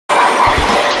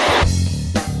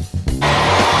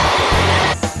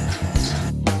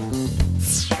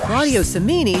Claudio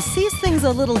Cimini sees things a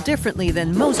little differently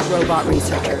than most robot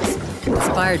researchers.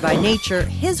 Inspired by nature,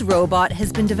 his robot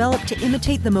has been developed to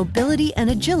imitate the mobility and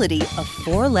agility of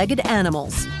four-legged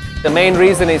animals. The main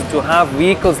reason is to have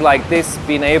vehicles like this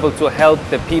being able to help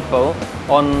the people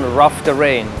on rough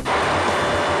terrain.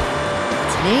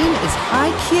 Its name is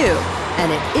HyQ,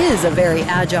 and it is a very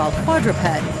agile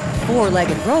quadruped,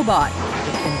 four-legged robot.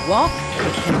 It can walk,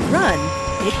 it can run,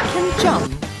 it can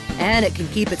jump, and it can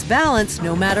keep its balance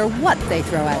no matter what they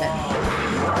throw at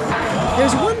it.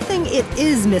 There's one thing it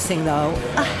is missing though,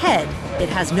 a head. It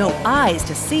has no eyes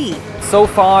to see. So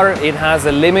far it has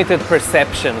a limited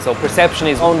perception, so perception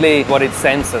is only what it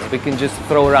senses. We can just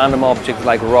throw random objects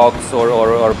like rocks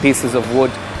or pieces of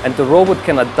wood, and the robot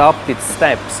can adapt its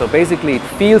steps. So basically it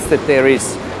feels that there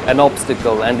is an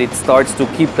obstacle and it starts to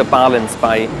keep the balance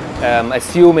by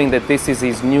assuming that this is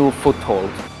his new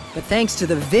foothold. But thanks to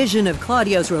the vision of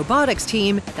Claudio's robotics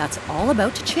team, that's all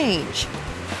about to change.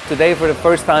 Today, for the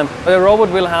first time, the robot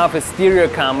will have a stereo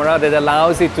camera that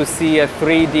allows it to see a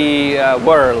 3D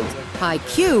world.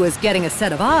 HyQ is getting a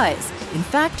set of eyes. In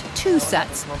fact, two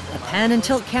sets, a pan and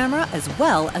tilt camera as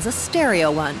well as a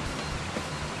stereo one.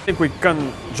 I think we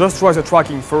can just try the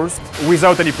tracking first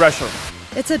without any pressure.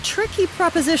 It's a tricky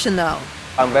proposition though.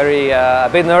 I'm a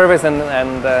bit nervous and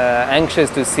anxious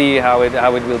to see how it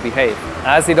will behave.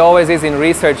 As it always is in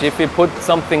research, if we put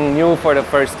something new for the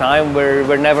first time,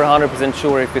 we're never 100%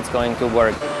 sure if it's going to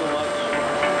work.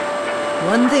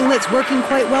 One thing that's working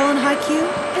quite well in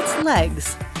HyQ, its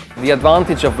legs. The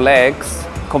advantage of legs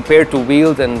compared to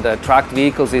wheeled and tracked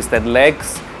vehicles is that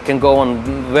legs can go on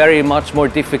very much more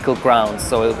difficult grounds.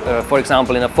 So, for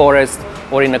example, in a forest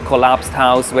or in a collapsed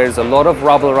house where there's a lot of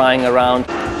rubble lying around.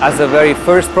 As a very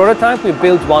first prototype, we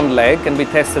built one leg and we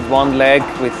tested one leg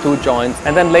with two joints.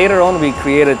 And then later on, we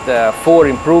created 4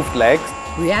 improved legs.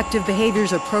 Reactive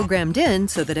behaviors are programmed in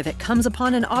so that if it comes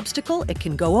upon an obstacle, it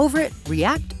can go over it,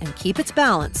 react, and keep its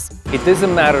balance. It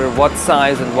doesn't matter what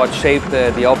size and what shape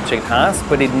the object has,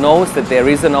 but it knows that there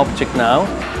is an object now.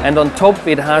 And on top,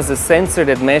 it has a sensor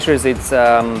that measures its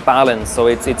balance, so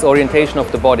its orientation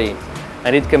of the body.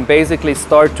 And it can basically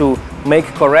start to make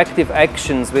corrective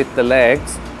actions with the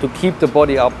legs to keep the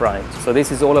body upright. So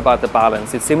this is all about the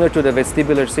balance. It's similar to the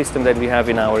vestibular system that we have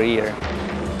in our ear.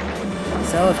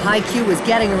 So if HyQ was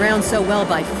getting around so well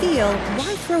by feel,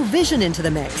 why throw vision into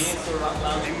the mix?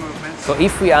 So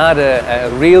if we add a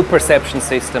real perception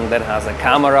system that has a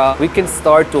camera, we can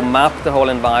start to map the whole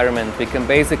environment. We can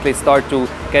basically start to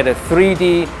get a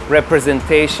 3D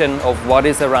representation of what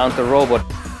is around the robot.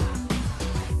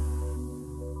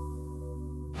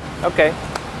 Okay,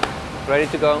 ready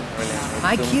to go.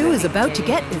 HyQ is about to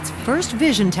get its first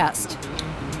vision test.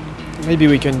 Maybe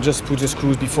we can just put the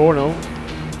screws before, no?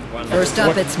 First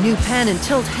up, its new pan and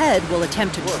tilt head will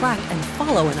attempt to track and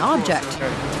follow an object.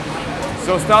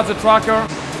 So start the tracker.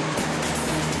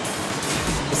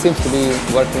 It seems to be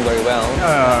working very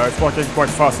well. It's working quite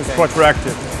fast, it's quite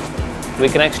reactive. We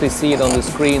can actually see it on the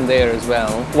screen there as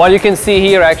well. What you can see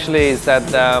here actually is that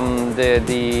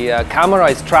the camera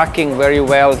is tracking very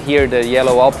well here the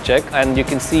yellow object, and you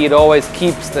can see it always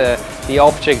keeps the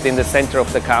object in the center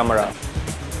of the camera.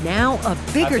 Now a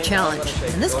bigger challenge,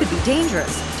 and this could be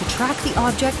dangerous, to track the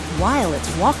object while it's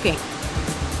walking.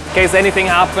 In case anything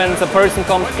happens, a person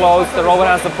comes close, the robot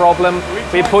has a problem,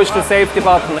 we push the safety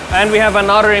button. And we have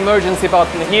another emergency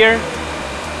button here.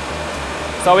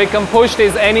 So we can push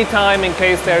this anytime in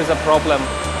case there's a problem.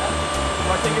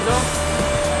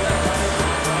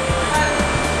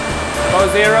 Go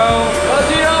 0. Go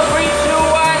 0, 3, 2,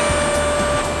 1.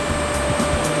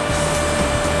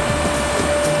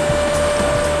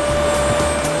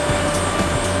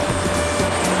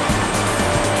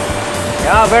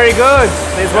 Yeah, very good.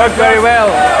 This worked very well.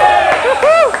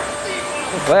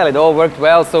 Well, it all worked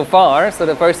well so far. So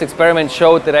the first experiment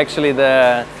showed that actually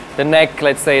the neck,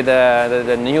 let's say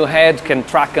the new head can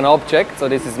track an object. So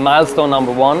this is milestone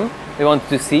number 1 we wanted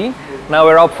to see. Now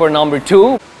we're up for number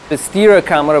 2. The stereo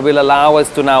camera will allow us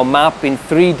to now map in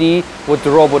 3D what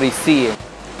the robot is seeing.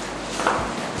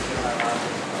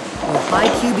 Will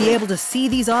HyQ be able to see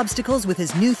these obstacles with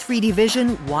his new 3D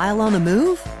vision while on the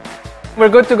move? We're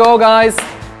good to go, guys.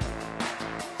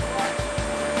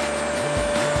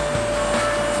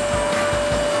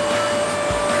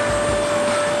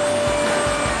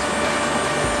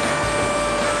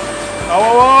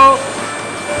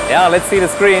 Yeah, let's see the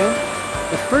screen.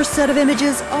 The first set of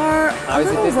images are a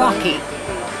little rocky.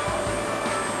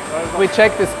 We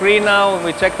check the screen now,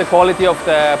 we check the quality of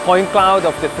the point cloud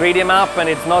of the 3D map, and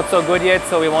it's not so good yet,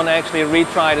 so we want to actually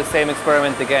retry the same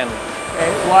experiment again. Okay,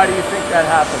 why do you think that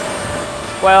happened?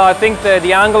 Well, I think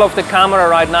the angle of the camera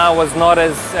right now was not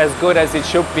as good as it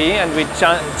should be, and we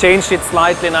changed it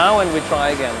slightly now, and we try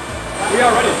again. We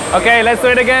are ready. Okay, let's do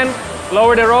it again.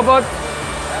 Lower the robot.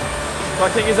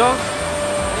 Tracking is on.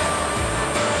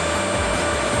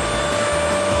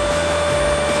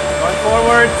 Going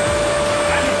forward.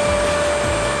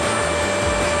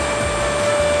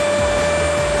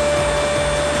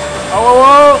 Oh, whoa,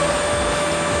 whoa.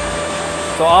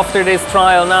 So after this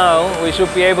trial now, we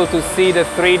should be able to see the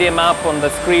 3D map on the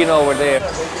screen over there.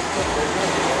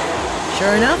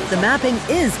 Sure enough, the mapping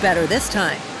is better this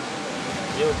time.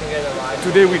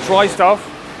 Today we try stuff.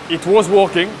 It was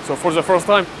working, so for the first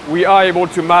time we are able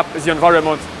to map the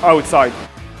environment outside.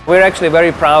 We're actually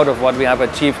very proud of what we have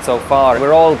achieved so far.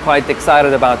 We're all quite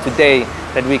excited about today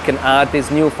that we can add this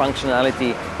new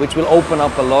functionality, which will open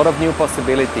up a lot of new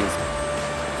possibilities.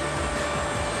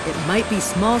 It might be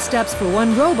small steps for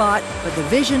one robot, but the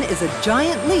vision is a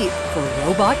giant leap for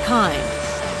robot kind.